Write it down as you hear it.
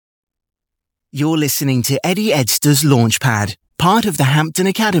You're listening to Eddie Edster's Launchpad, part of the Hampton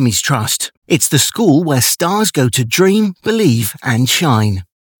Academies Trust. It's the school where stars go to dream, believe, and shine.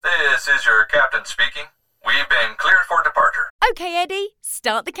 This is your captain speaking. We've been cleared for departure. Okay, Eddie,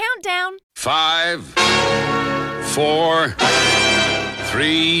 start the countdown. 5, 4,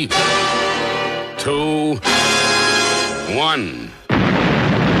 3, 2, 1.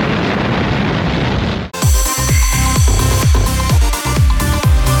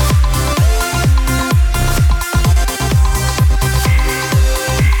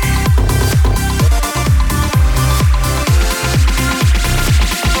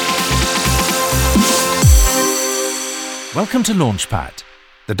 Welcome to Launchpad,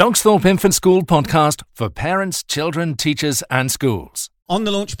 the Dogsthorpe Infant School podcast for parents, children, teachers and schools. On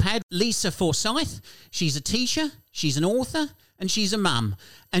the Launchpad, Lisa Forsyth. She's a teacher, she's an author, and she's a mum.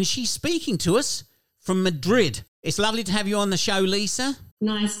 And she's speaking to us from Madrid. It's lovely to have you on the show, Lisa.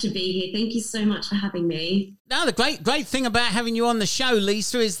 Nice to be here. Thank you so much for having me. Now, the great thing about having you on the show,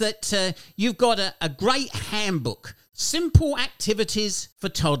 Lisa, is that you've got a great handbook. Simple Activities for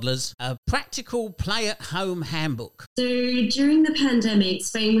Toddlers, a practical play-at-home handbook. So during the pandemic,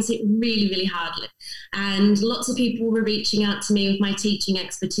 Spain was hit really, really hard. And lots of people were reaching out to me with my teaching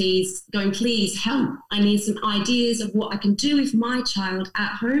expertise, going, please help. I need some ideas of what I can do with my child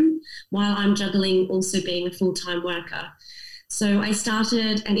at home while I'm juggling also being a full-time worker. So I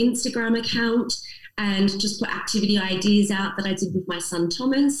started an Instagram account and just put activity ideas out that I did with my son,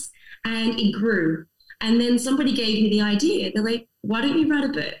 Thomas, and it grew. And then somebody gave me the idea. They're like, why don't you write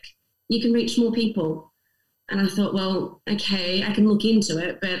a book? You can reach more people. And I thought, well, okay, I can look into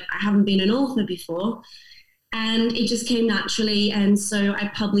it, but I haven't been an author before. And it just came naturally. And so I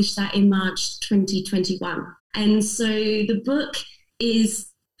published that in March 2021. And so the book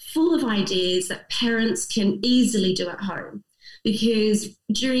is full of ideas that parents can easily do at home. Because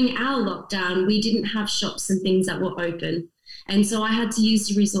during our lockdown, we didn't have shops and things that were open. And so I had to use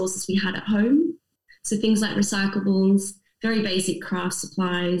the resources we had at home. So things like recyclables, very basic craft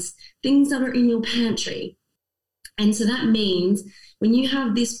supplies, things that are in your pantry. And so that means when you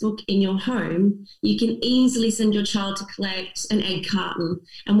have this book in your home, you can easily send your child to collect an egg carton.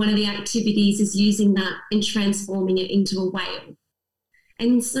 And one of the activities is using that and transforming it into a whale.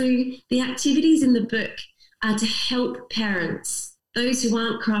 And so the activities in the book are to help parents, those who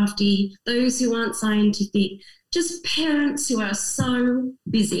aren't crafty, those who aren't scientific, just parents who are so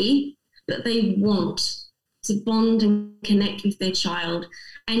busy that they want to bond and connect with their child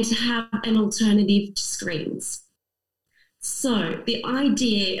and to have an alternative to screens. So the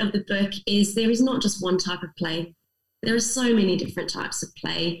idea of the book is there is not just one type of play. There are so many different types of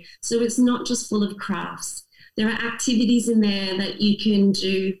play. So it's not just full of crafts. There are activities in there that you can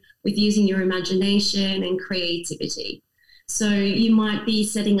do with using your imagination and creativity. So you might be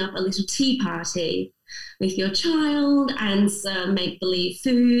setting up a little tea party with your child and some make-believe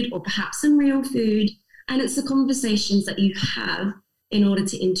food or perhaps some real food. And it's the conversations that you have in order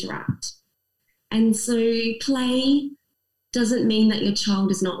to interact. And so play doesn't mean that your child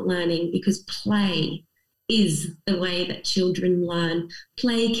is not learning, because play is the way that children learn.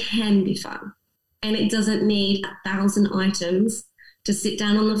 Play can be fun. And it doesn't need 1,000 items to sit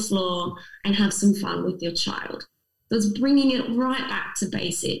down on the floor and have some fun with your child. So it's bringing it right back to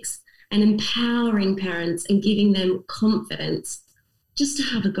basics and empowering parents and giving them confidence just to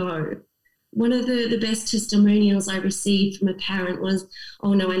have a go. One of the best testimonials I received from a parent was,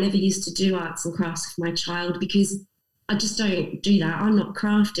 oh no, I never used to do arts and crafts with my child because I just don't do that. I'm not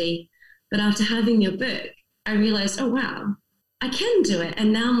crafty. But after having your book, I realized, oh wow, I can do it.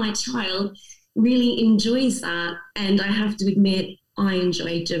 And now my child really enjoys that. And I have to admit, I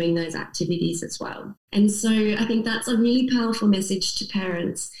enjoy doing those activities as well. And so I think that's a really powerful message to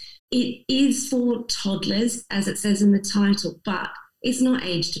parents. It is for toddlers, as it says in the title, but it's not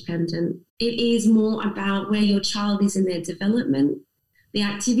age dependent. It is more about where your child is in their development. The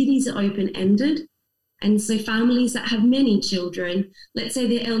activities are open-ended. And so families that have many children, let's say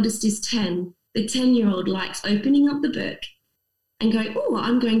their eldest is 10, the 10-year-old likes opening up the book and go, oh,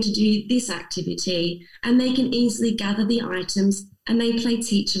 I'm going to do this activity. And they can easily gather the items and they play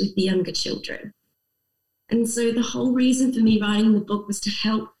teacher with the younger children. And so the whole reason for me writing the book was to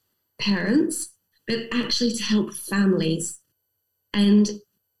help parents, but actually to help families. And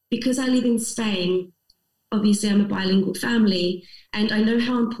because I live in Spain, obviously I'm a bilingual family, and I know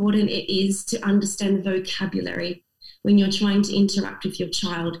how important it is to understand vocabulary when you're trying to interact with your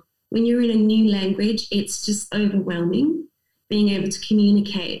child. When you're in a new language, it's just overwhelming being able to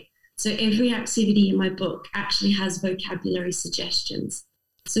communicate. So every activity in my book actually has vocabulary suggestions.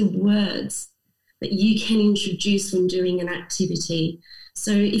 So words that you can introduce when doing an activity.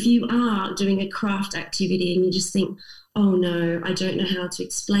 So if you are doing a craft activity and you just think, oh no, I don't know how to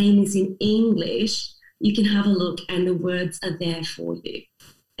explain this in English, you can have a look and the words are there for you.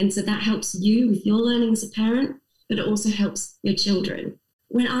 And so that helps you with your learning as a parent, but it also helps your children.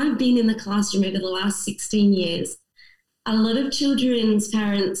 When I've been in the classroom over the last 16 years, a lot of children's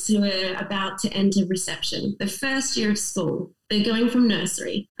parents who are about to enter reception, the first year of school, they're going from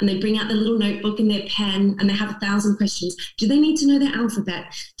nursery and they bring out their little notebook and their pen and they have 1,000 questions. Do they need to know their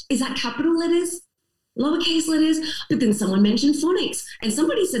alphabet? Is that capital letters? Lowercase letters? But then someone mentioned phonics and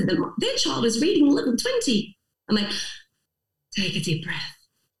somebody said that their child is reading level 20. I'm like, take a deep breath.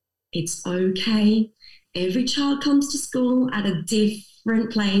 It's okay. Every child comes to school at a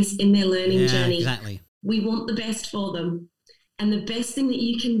different place in their learning journey. Exactly. We want the best for them. And the best thing that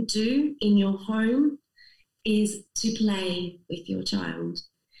you can do in your home is to play with your child.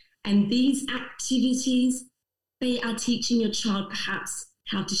 And these activities, they are teaching your child perhaps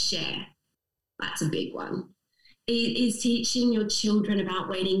how to share. That's a big one. It is teaching your children about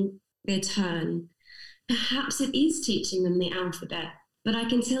waiting their turn. Perhaps it is teaching them the alphabet. But I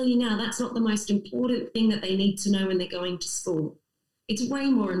can tell you now, that's not the most important thing that they need to know when they're going to school. It's way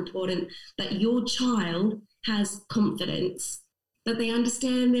more important that your child has confidence, that they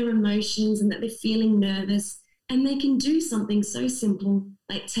understand their emotions and that they're feeling nervous, and they can do something so simple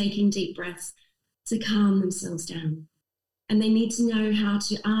like taking deep breaths to calm themselves down. And they need to know how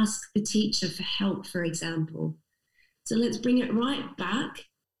to ask the teacher for help, for example. So let's bring it right back.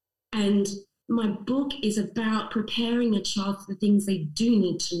 And my book is about preparing a child for the things they do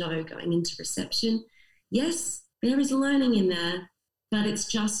need to know going into reception. Yes, there is learning in there, but it's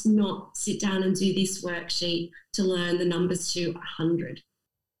just not sit down and do this worksheet to learn the numbers to 100.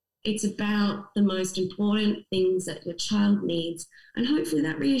 It's about the most important things that your child needs, and hopefully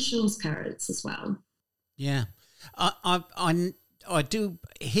that reassures parents as well. Yeah, I do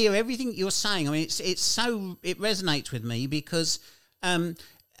hear everything you're saying. I mean, it resonates with me because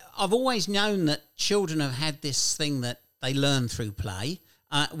I've always known that children have had this thing that they learn through play,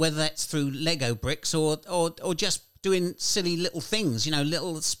 whether that's through Lego bricks or just doing silly little things,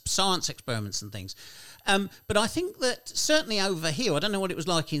 little science experiments and things. But I think that certainly over here, I don't know what it was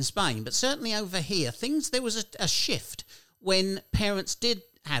like in Spain, but certainly over here, there was a shift when parents did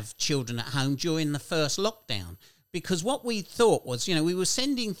have children at home during the first lockdown. Because what we thought was, we were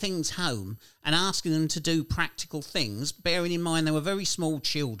sending things home and asking them to do practical things, bearing in mind they were very small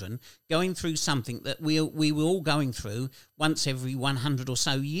children going through something that we were all going through once every 100 or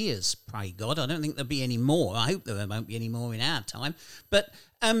so years, pray God. I don't think there'll be any more. I hope there won't be any more in our time. But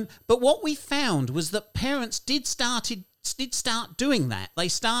what we found was that parents did start doing that. They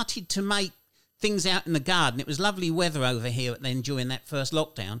started to make things out in the garden. It was lovely weather over here then during that first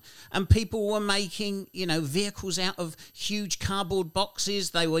lockdown, and people were making vehicles out of huge cardboard boxes.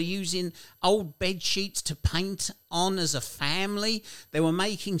 They were using old bed sheets to paint on as a family. They were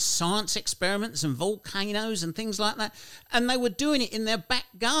making science experiments and volcanoes and things like that, and they were doing it in their back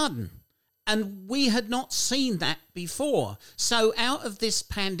garden. And we had not seen that before. So out of this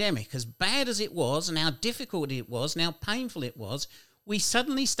pandemic, as bad as it was and how difficult it was and how painful it was, we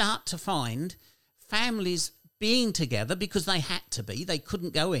suddenly start to find families being together because they had to be. They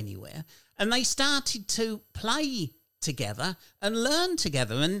couldn't go anywhere. And they started to play together and learn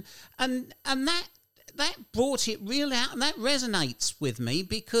together. And that brought it real out. And that resonates with me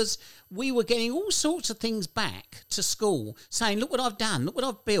because we were getting all sorts of things back to school saying, look what I've done. Look what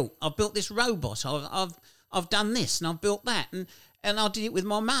I've built. I've built this robot. I've done this and I've built that. And I did it with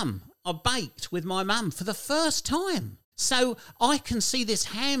my mum. I baked with my mum for the first time. So I can see this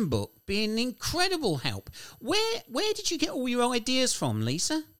handbook being an incredible help. Where did you get all your ideas from,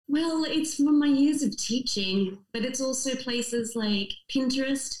 Lisa? Well, it's from my years of teaching, but it's also places like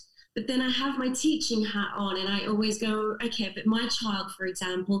Pinterest. But then I have my teaching hat on and I always go, okay, but my child, for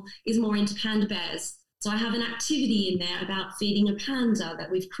example, is more into panda bears. So I have an activity in there about feeding a panda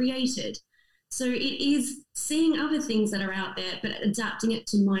that we've created. So it is seeing other things that are out there, but adapting it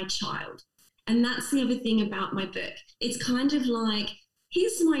to my child. And that's the other thing about my book. It's kind of like,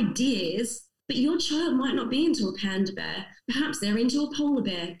 here's some ideas, but your child might not be into a panda bear. Perhaps they're into a polar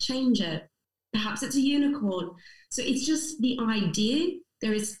bear, change it. Perhaps it's a unicorn. So it's just the idea.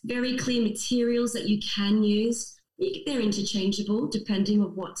 There is very clear materials that you can use. They're interchangeable depending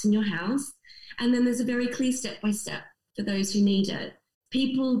on what's in your house. And then there's a very clear step-by-step for those who need it.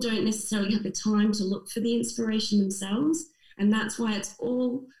 People don't necessarily have the time to look for the inspiration themselves. And that's why it's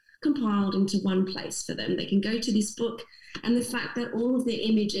all compiled into one place for them. They can go to this book, and the fact that all of their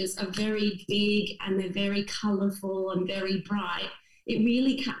images are very big and they're very colourful and very bright, it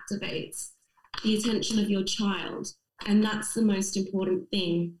really captivates. the attention of your child. And that's the most important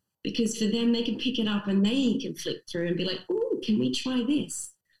thing, because for them, they can pick it up and they can flip through and be like, oh, can we try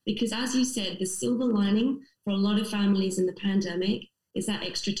this? Because as you said, the silver lining for a lot of families in the pandemic is that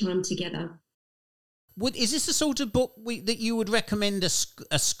extra time together. Is this the sort of book that you would recommend a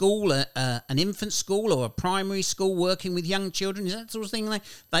school, an infant school or a primary school working with young children? Is that the sort of thing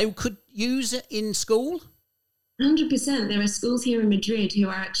they could use it in school? 100%. There are schools here in Madrid who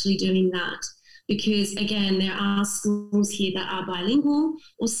are actually doing that because, again, there are schools here that are bilingual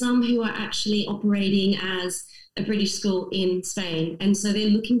or some who are actually operating as a British school in Spain. And so they're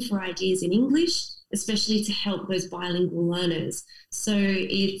looking for ideas in English, especially to help those bilingual learners. So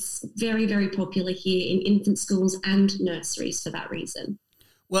it's very, very popular here in infant schools and nurseries for that reason.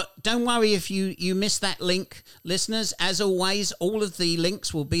 Well, don't worry if you missed that link, listeners. As always, all of the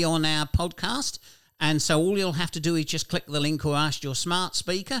links will be on our podcast. And so all you'll have to do is just click the link or ask your smart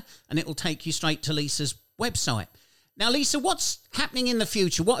speaker and it will take you straight to Lisa's website. Now, Lisa, what's happening in the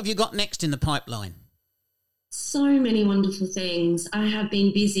future? What have you got next in the pipeline? So many wonderful things. I have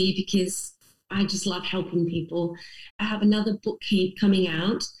been busy because I just love helping people. I have another book coming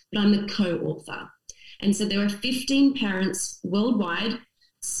out, but I'm the co-author. And so there are 15 parents worldwide.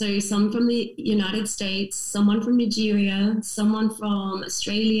 So some from the United States, someone from Nigeria, someone from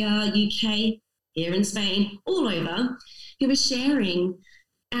Australia, UK, here in Spain, all over, who are sharing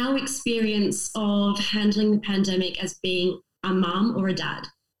our experience of handling the pandemic as being a mum or a dad.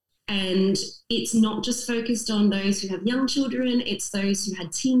 And it's not just focused on those who have young children, it's those who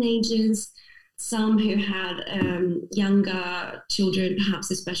had teenagers, some who had younger children, perhaps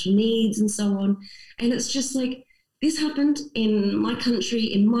with special needs and so on. And it's just like, this happened in my country,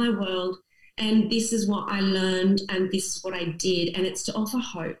 in my world, and this is what I learned and this is what I did. And it's to offer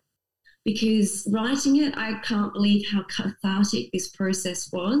hope. Because writing it, I can't believe how cathartic this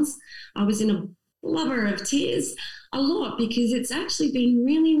process was. I was in a blubber of tears a lot because it's actually been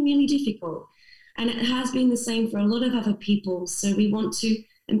really, really difficult. And it has been the same for a lot of other people. So we want to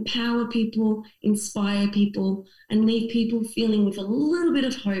empower people, inspire people, and leave people feeling with a little bit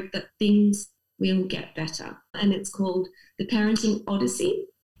of hope that things will get better. And it's called The Parenting Odyssey.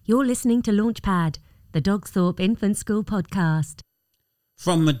 You're listening to Launchpad, the Dogsthorpe Infant School podcast.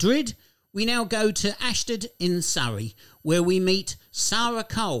 From Madrid, we now go to Ashtead in Surrey, where we meet Sarah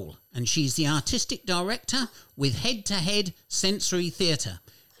Cole, and she's the artistic director with Head to Head Sensory Theatre.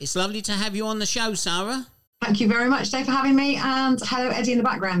 It's lovely to have you on the show, Sarah. Thank you very much, Dave, for having me, and hello, Eddie, in the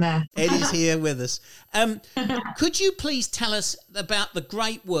background there. Eddie's here with us. Could you please tell us about the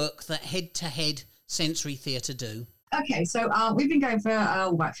great work that Head to Head Sensory Theatre do? Okay, so we've been going for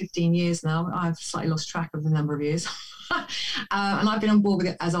about 15 years now. I've slightly lost track of the number of years. And I've been on board with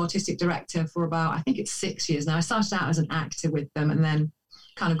it as artistic director for about, I think it's 6 years now. I started out as an actor with them and then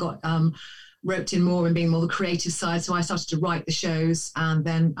kind of got roped in more and being more the creative side. So I started to write the shows and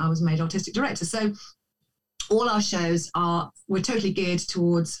then I was made artistic director. So all our shows we're totally geared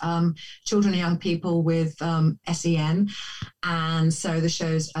towards children and young people with SEN. And so the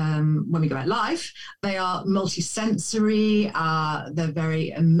shows, when we go out live, they are multi-sensory, they're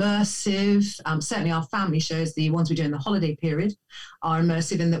very immersive. Certainly our family shows, the ones we do in the holiday period, are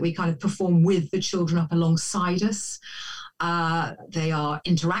immersive in that we kind of perform with the children up alongside us. They are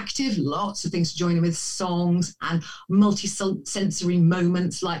interactive, lots of things to join in with, songs and multi-sensory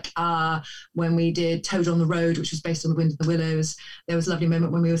moments like when we did Toad on the Road, which was based on The Wind of the Willows. There was a lovely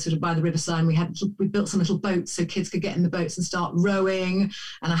moment when we were sort of by the riverside and we built some little boats so kids could get in the boats and start rowing,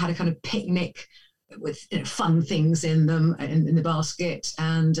 and I had a kind of picnic with fun things in them in the basket,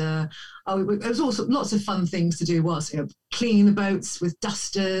 and it was also lots of fun things to do whilst cleaning the boats with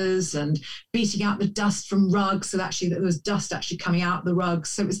dusters and beating out the dust from rugs so that there was dust actually coming out the rugs.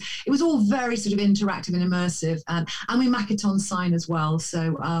 So it was all very sort of interactive and immersive, and we Macaton sign as well,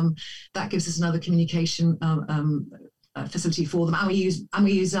 so that gives us another communication facility for them, and we use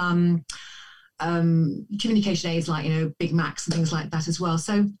communication aids like Big Macs and things like that as well.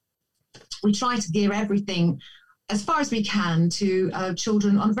 So we try to gear everything as far as we can to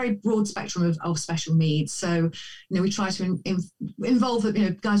children on a very broad spectrum of special needs. So, we try to involve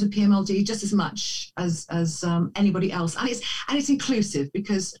guys with PMLD just as much as anybody else, and it's inclusive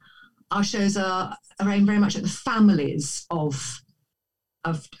because our shows are aimed very much at the families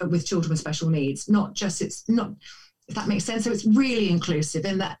with children with special needs, if that makes sense. So it's really inclusive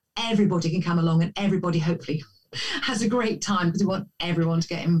in that everybody can come along and everybody hopefully has a great time because we want everyone to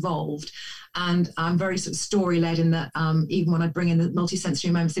get involved. And I'm very sort of story-led in that even when I bring in the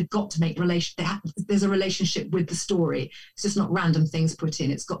multisensory moments, they've got to make there's a relationship with the story. It's just not random things put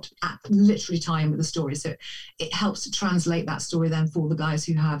in. It's got to literally tie in with the story. So it helps to translate that story then for the guys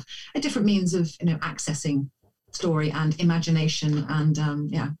who have a different means of, accessing story and imagination and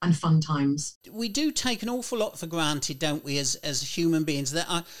and fun times. We do take an awful lot for granted, don't we, as human beings?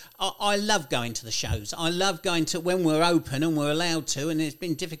 That I love going to the shows. I love going to when we're open and we're allowed to, and it's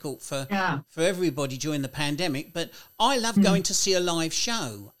been difficult for everybody during the pandemic, but I love going to see a live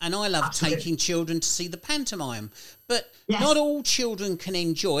show, and I love taking children to see the pantomime. But not all children can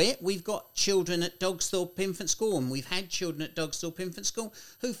enjoy it. We've got children at Dogsthorpe Infant School, and we've had children at Dogsthorpe Infant School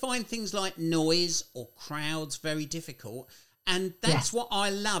who find things like noise or crowds very difficult. And that's what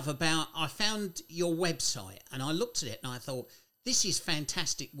I love about, I found your website and I looked at it and I thought, this is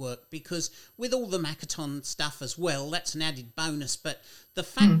fantastic work, because with all the Makaton stuff as well, that's an added bonus. But the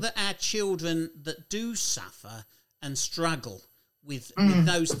fact that our children that do suffer and struggle with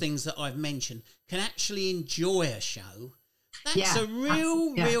those things that I've mentioned can actually enjoy a show, that's a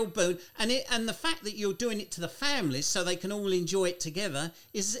real boon. And the fact that you're doing it to the families so they can all enjoy it together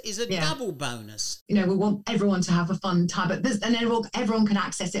is a double bonus. We want everyone to have a fun time, but everyone can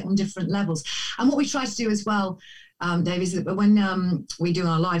access it on different levels. And what we try to do as well, Dave, is that when we do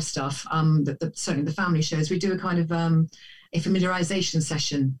our live stuff, certainly the family shows, we do a kind of a familiarization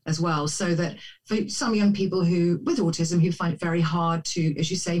session as well, so that for some young people with autism who find it very hard to, as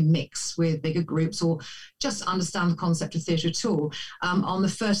you say, mix with bigger groups or just understand the concept of theatre at all, on the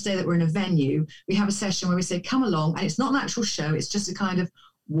first day that we're in a venue, we have a session where we say, come along, and it's not an actual show, it's just a kind of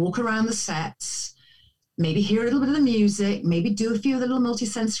walk around the sets, maybe hear a little bit of the music, maybe do a few little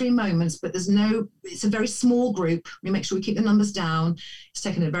multisensory moments, but it's a very small group. We make sure we keep the numbers down. It's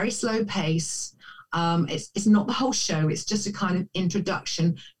taken at a very slow pace. It's not the whole show, it's just a kind of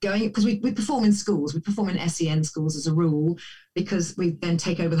introduction because we perform in schools, we perform in SEN schools as a rule, because we then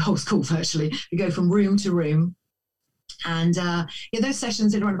take over the whole school virtually. We go from room to room. And those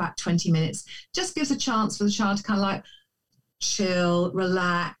sessions, they run about 20 minutes, just gives a chance for the child to kind of like chill,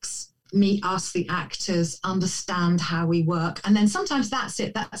 relax, meet us, the actors, understand how we work. And then sometimes that's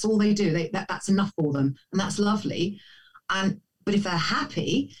it, that's all they do, that's enough for them, and that's lovely. But if they're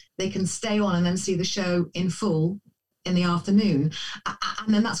happy, they can stay on and then see the show in full in the afternoon.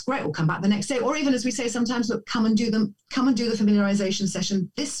 And then that's great. We'll come back the next day. Or even, as we say sometimes, look, come and do the familiarization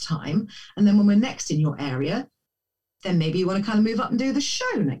session this time. And then when we're next in your area, then maybe you want to kind of move up and do the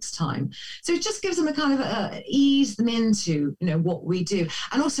show next time. So it just gives them a kind of ease them into, what we do.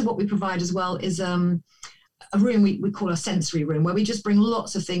 And also what we provide as well is a room we call a sensory room, where we just bring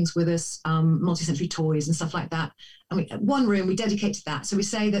lots of things with us, multisensory toys and stuff like that. And one room we dedicate to that. So we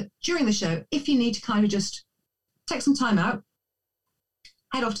say that during the show, if you need to kind of just take some time out,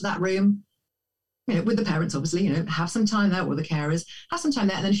 head off to that room, with the parents, obviously, have some time there, or the carers, have some time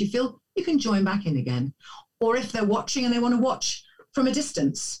there. And then if you feel, you can join back in again. Or if they're watching and they want to watch from a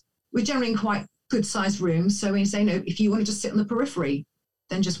distance, we're generally in quite good sized rooms. So we say, if you want to just sit on the periphery,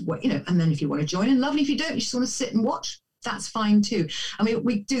 then just, and then if you want to join in, lovely. If you don't, you just want to sit and watch, that's fine too. I mean,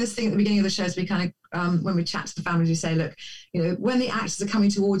 we do this thing at the beginning of the shows. We kind of, when we chat to the families, we say, look, when the actors are coming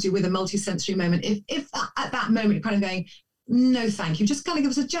towards you with a multisensory moment, if at that moment you're kind of going, no, thank you, just kind of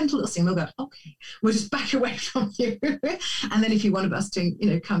give us a gentle little thing. We'll go, okay, we'll just back away from you. And then if you want us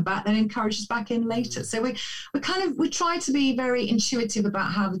to, come back, then encourage us back in later. So we try to be very intuitive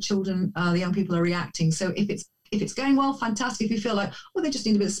about how the children, the young people are reacting. So if it's going well, fantastic. If you feel like, they just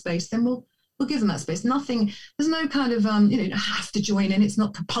need a bit of space, then we'll give them that space. There's no kind of, have to join in. It's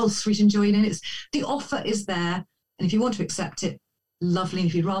not compulsory to join in. The offer is there. And if you want to accept it, lovely. And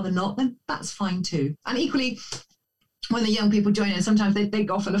if you'd rather not, then that's fine too. And equally, when the young people join in, sometimes they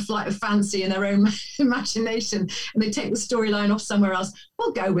go off on a flight of fancy in their own imagination, and they take the storyline off somewhere else.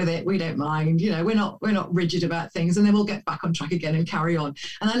 We'll go with it. We don't mind. We're not rigid about things, and then we'll get back on track again and carry on.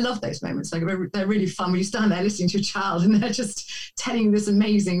 And I love those moments. Like, they're really fun when you stand there listening to a child and they're just telling you this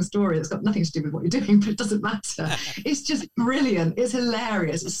amazing story that's got nothing to do with what you're doing, but it doesn't matter. It's just brilliant. It's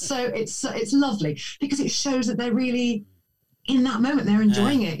hilarious. It's lovely, because it shows that they're really in that moment. They're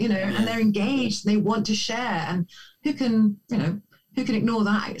enjoying it, and they're engaged. And they want to share, and who can ignore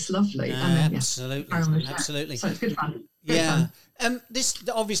that? It's lovely. Absolutely. So it's good fun. This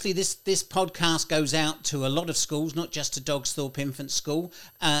podcast goes out to a lot of schools, not just to Dogsthorpe Infant School,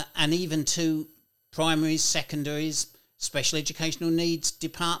 and even to primaries, secondaries, special educational needs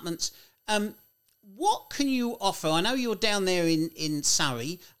departments. what can you offer? I know you're down there in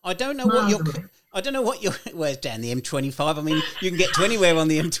Surrey. I don't know what your where's down the M25. I mean, you can get to anywhere on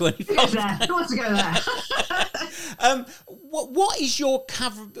the M25. Who wants to go there? What is your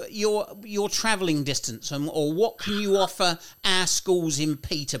your travelling distance, or what can you offer our schools in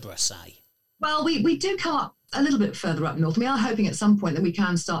Peterborough, say? Well, we do come up a little bit further up north. We are hoping at some point that we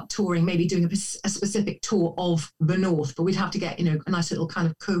can start touring, maybe doing a specific tour of the north, but we'd have to get, a nice little kind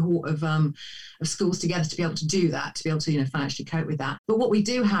of cohort of schools together to be able to do that, to be able to, financially cope with that. But what we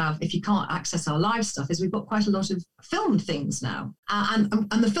do have, if you can't access our live stuff, is we've got quite a lot of filmed things now. And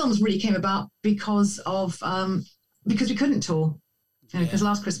the films really came about because we couldn't tour. Because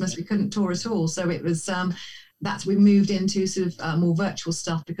last Christmas we couldn't tour at all. So it was... we moved into sort of more virtual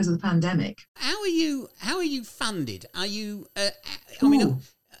stuff because of the pandemic. How are you funded? Are you? How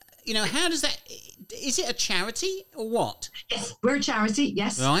does that? Is it a charity or what? Yes, we're a charity.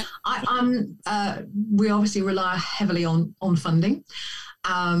 Yes, right. We obviously rely heavily on funding,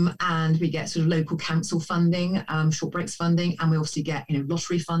 and we get sort of local council funding, short breaks funding, and we obviously get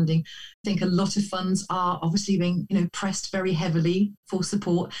lottery funding. I think a lot of funds are obviously being pressed very heavily for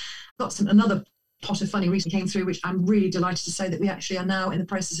support. Got another pot of funding recently came through, which I'm really delighted to say that we actually are now in the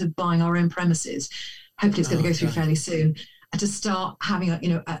process of buying our own premises. Hopefully it's going to go through fairly soon, and to start having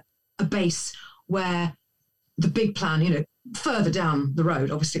a base where the big plan, further down the road,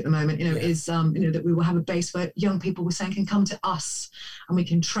 obviously at the moment, is that we will have a base where young people, we're saying, can come to us and we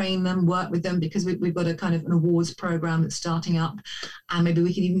can train them, work with them, because we've got a kind of an awards program that's starting up, and maybe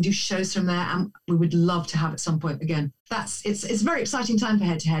we can even do shows from there, and we would love to have at some point again. It's a very exciting time for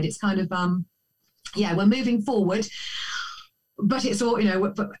Head to Head. It's kind of we're moving forward, but it's all,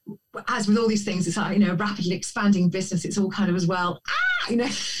 as with all these things, it's like, a rapidly expanding business. It's all kind of as well,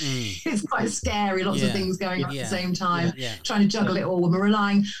 it's quite scary. Lots of things going on at the same time, trying to juggle it all. And we're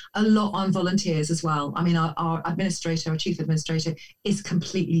relying a lot on volunteers as well. I mean, our administrator, our chief administrator, is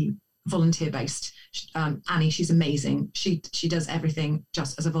completely volunteer based. Annie, she's amazing. She does everything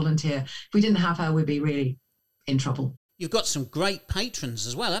just as a volunteer. If we didn't have her, we'd be really in trouble. You've got some great patrons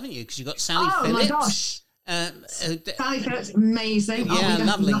as well, haven't you? Because you've got Sally Phillips. Oh, my gosh. Sally Phillips, amazing. Yeah,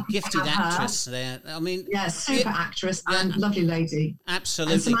 lovely, gifted actress there. I mean... Yeah, super actress and lovely lady.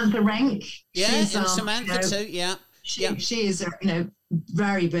 Absolutely. And Samantha Renk. Yeah, and Samantha too, yeah. She is,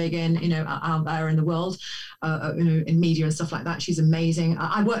 very big in, out there in the world, in media and stuff like that. She's amazing.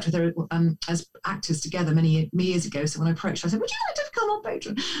 I worked with her as actors together many years ago. So when I approached her, I said, would you like to become our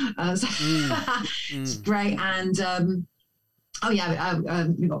patron? It's great. And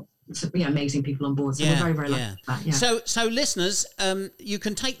we've got amazing people on board. So we're very, very lucky for that. Yeah. So listeners, you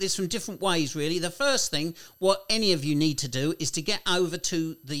can take this from different ways, really. The first thing, what any of you need to do is to get over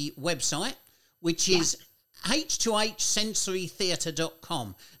to the website, which is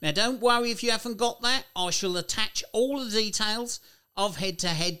h2hsensorytheatre.com. Now, don't worry if you haven't got that. I shall attach all the details of Head to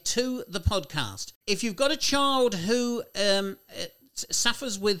Head to the podcast. If you've got a child who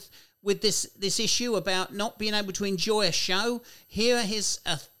suffers with this issue about not being able to enjoy a show, here is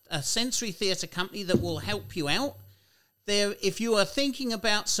a sensory theatre company that will help you out. There, if you are thinking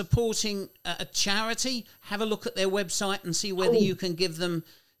about supporting a charity, have a look at their website and see whether you can give them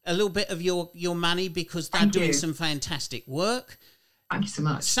a little bit of your money, because they're doing some fantastic work. Thank you so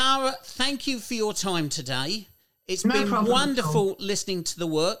much. Sarah, thank you for your time today. It's been wonderful listening to the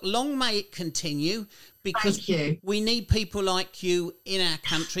work. Long may it continue, because we need people like you in our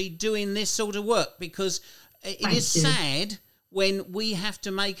country doing this sort of work, because it is sad when we have to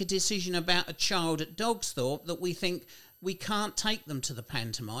make a decision about a child at Dogsthorpe that we think we can't take them to the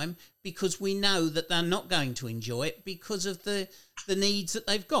pantomime because we know that they're not going to enjoy it because of the needs that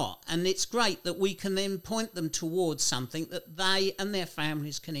they've got. And it's great that we can then point them towards something that they and their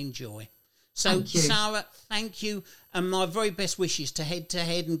families can enjoy. So, Sarah, thank you. And my very best wishes to Head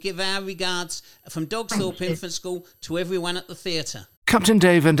and give our regards from Dogsthorpe Infant School to everyone at the theatre. Captain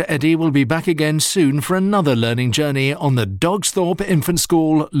Dave and Eddie will be back again soon for another learning journey on the Dogsthorpe Infant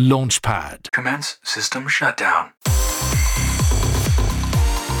School Launchpad. Commence system shutdown.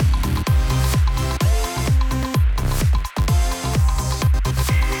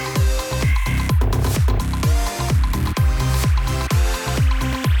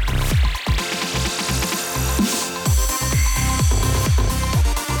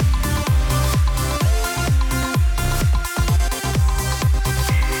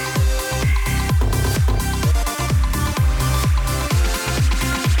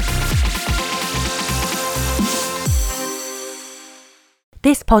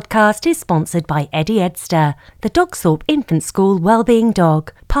 This podcast is sponsored by Eddie Edster, the Dogsthorpe Infant School Wellbeing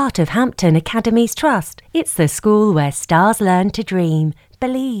Dog, part of Hampton Academies Trust. It's the school where stars learn to dream,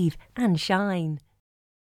 believe and shine.